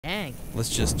Dang. Let's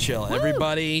just chill. Woo!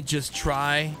 Everybody just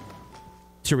try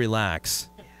to relax.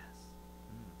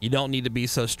 You don't need to be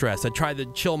so stressed. I tried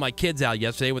to chill my kids out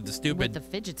yesterday with the stupid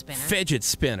fidget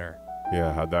spinner.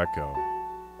 Yeah, how'd that go?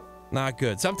 Not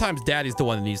good. Sometimes daddy's the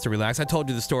one that needs to relax. I told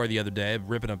you the story the other day,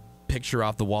 ripping a picture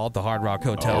off the wall at the Hard Rock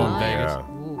Hotel in Vegas.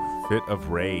 Yeah. Fit of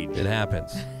rage. It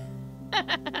happens.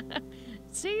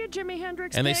 See you, Jimi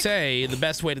Hendrix. And they say the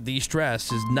best way to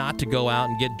de-stress is not to go out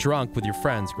and get drunk with your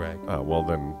friends, Greg. Well,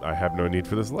 then I have no need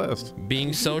for this list.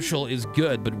 Being social is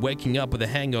good, but waking up with a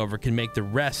hangover can make the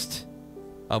rest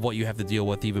of what you have to deal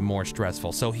with even more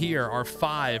stressful. So here are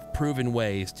 5 proven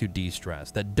ways to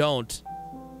de-stress that don't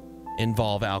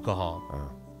involve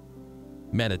alcohol.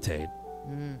 Meditate.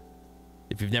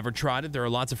 If you've never tried it, there are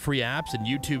lots of free apps and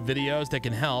YouTube videos that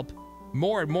can help.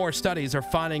 More and more studies are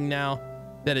finding now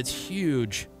that it's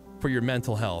huge for your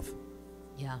mental health.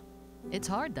 Yeah. It's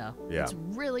hard, though. Yeah. It's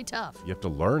really tough. You have to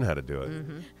learn how to do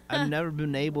it. I've never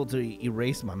been able to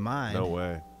erase my mind. No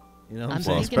way. You know,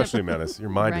 well, especially Menace.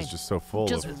 Your mind is just so full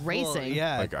just of racing.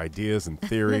 Yeah. like ideas and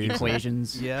theories.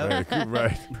 Equations. Yeah.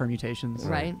 Right. Permutations.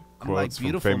 Right. Quotes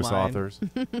from famous authors.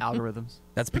 Algorithms.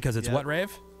 That's because it's what,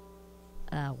 Rave?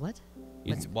 What?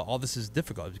 Well, all this is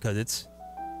difficult because it's...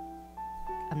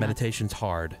 Meditation's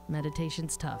hard.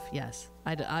 Meditation's tough, yes.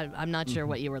 I'm not sure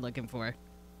what you were looking for.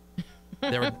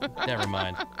 Never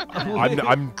mind. We're all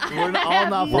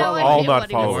not following. We're all not what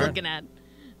he was following. looking at.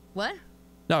 What?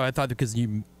 No, I thought because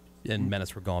you and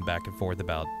Menace were going back and forth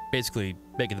about basically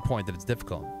making the point that it's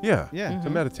difficult. Yeah. To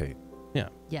meditate. Yeah.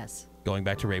 Yes. Going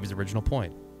back to Ravy's original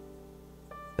point.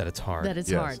 That it's hard. That it's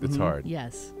Yes, hard. it's hard.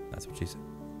 Yes. That's what she said.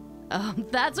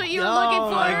 That's what you were looking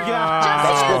for. my God.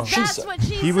 That's what she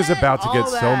said. He was about to get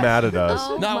so mad at us.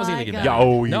 Oh No, I wasn't my gonna get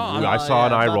God. mad. Yeah, No, I saw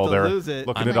an eye about roll to there, lose it.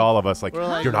 looking at all of us like,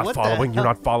 like, you're not what the following, you're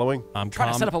hell? not following. I'm Trying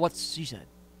to calm. set up a what she said.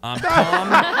 I'm calm.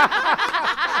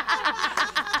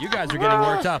 You guys are getting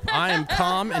worked up. I am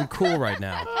calm and cool right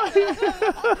now.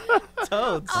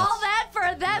 Toads. All that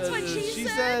for that's what she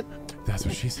said. That's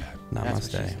what she said.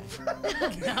 Namaste. Dang.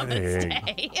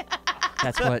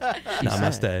 That's what she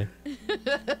Namaste. said.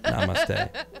 Namaste.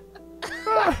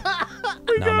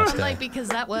 Namaste. Like because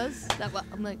that was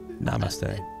I'm like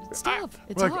Namaste. it's tough.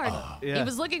 It's Like, hard. yeah. He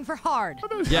was looking for hard.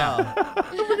 Yeah.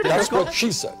 That's what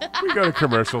she said. We go to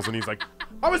commercials and he's like,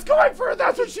 I was going for it.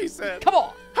 That's what she said. Come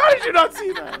on. How did you not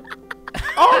see that?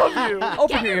 All of you.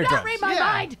 Open Can your you not eardrums. read my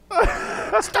mind?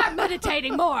 Start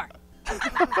meditating more.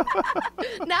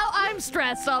 Now I'm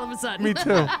stressed all of a sudden. Me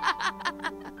too.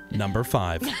 Number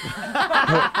 5.